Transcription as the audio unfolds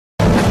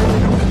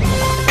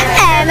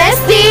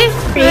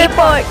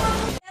Report!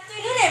 Good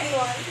afternoon,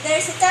 everyone. There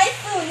is a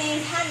typhoon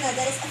named Hannah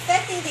that is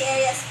affecting the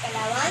areas of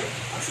Palawan,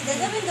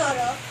 Occidental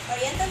Mindoro,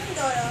 Oriental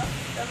Mindoro,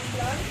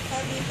 Romblon,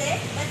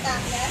 Cavite,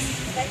 Batangas,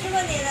 Metro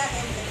Manila,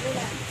 and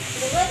Laguna.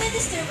 The weather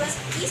disturbance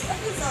east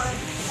of Luzon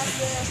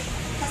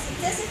has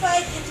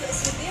intensified into a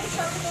severe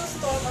tropical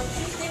storm on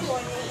Tuesday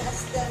morning,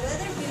 as the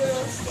Weather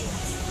Bureau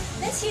states.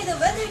 Let's hear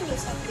the weather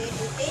news update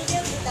with Mae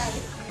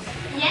Quitalig.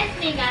 Yes,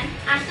 Megan.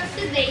 As of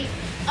today,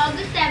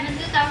 August 7,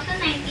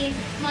 2019,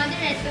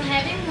 moderate to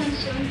heavy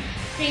monsoon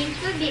rains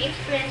will be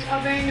experienced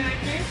over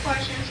northern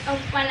portions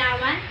of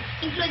Palawan,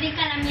 including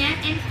Calamian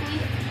and Cuy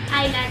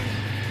Islands,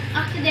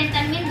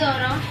 Occidental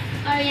Mindoro,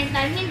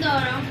 Oriental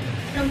Mindoro,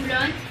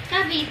 Romblon,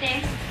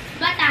 Cavite,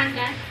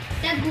 Batangas,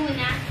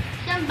 Laguna,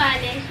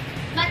 Zambales,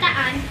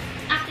 Bataan,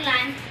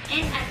 Aklan,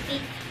 and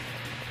Antique.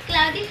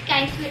 Cloudy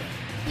skies with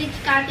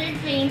scattered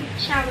rain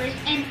showers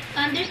and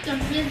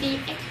thunderstorms will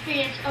be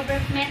experienced over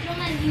Metro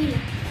Manila,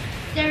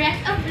 the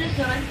rest of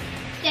Luzon,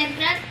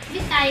 Central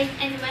Visayas,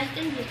 and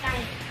Western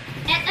Visayas.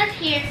 Let us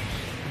hear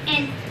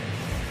and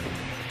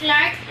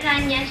Clark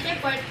Raña's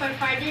report for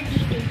further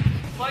details.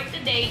 For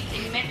today,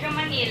 in Metro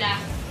Manila,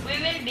 we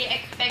will be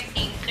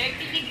expecting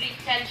 30 degrees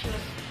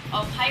Celsius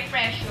of high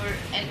pressure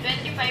and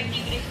 25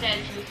 degrees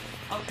Celsius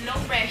of low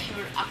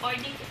pressure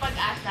according to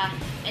Pag-asa,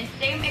 and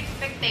same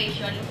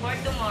expectation for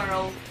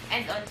tomorrow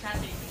and on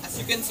Saturday. As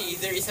you can see,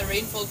 there is a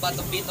rainfall but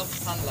a bit of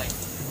sunlight.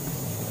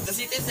 The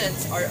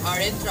citizens are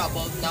in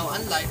trouble now,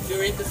 unlike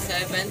during the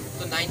 7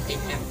 to 9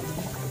 a.m.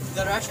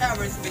 The rush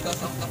hours,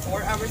 because of the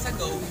 4 hours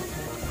ago,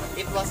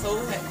 it was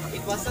so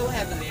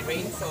heavily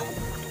rained, so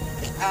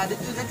it added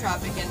to the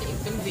traffic and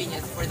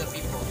inconvenience for the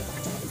people.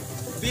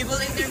 We will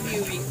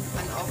interviewing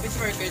an office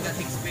worker that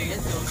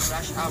experienced those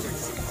rush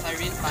hours,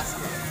 Cyrene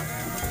Pascua.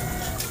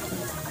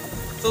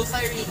 So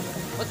Cyrene,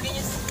 what can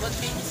you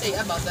say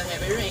about the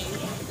heavy rain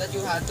that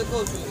you had to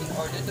go through in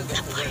order to get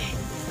to work?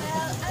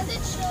 Well, as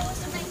it shows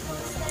on my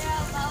clothes, there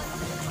are about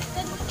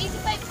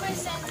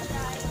 85%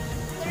 dry.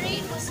 The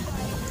rain was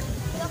hard.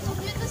 The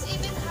commute was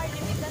even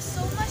harder because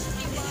so much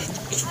people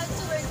had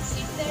to work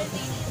in their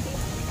daily life.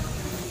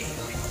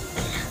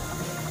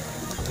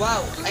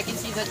 Wow, I can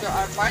see that you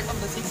are part of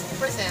the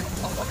 60%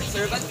 of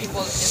observant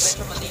people in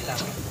Metro Manila.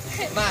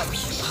 Ma'am,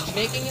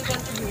 making a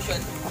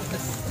contribution of the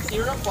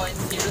 0.016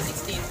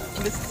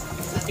 in the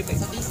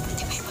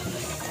statistics.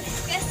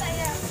 Yes, I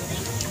am.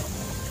 Thank you.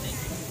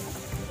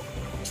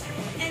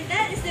 And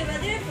that is the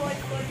weather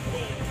report for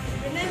today.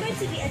 Remember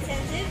to be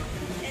attentive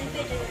and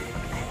vigilant.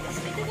 An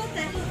hospitable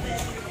type of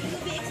weather you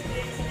will be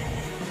experiencing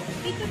ahead.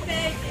 Be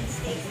prepared and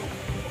stay safe.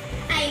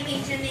 I am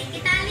Mae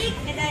Quitalig,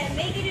 And I am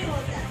Mae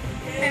Remulta,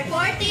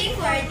 reporting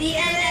for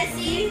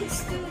DLSC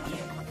Studio.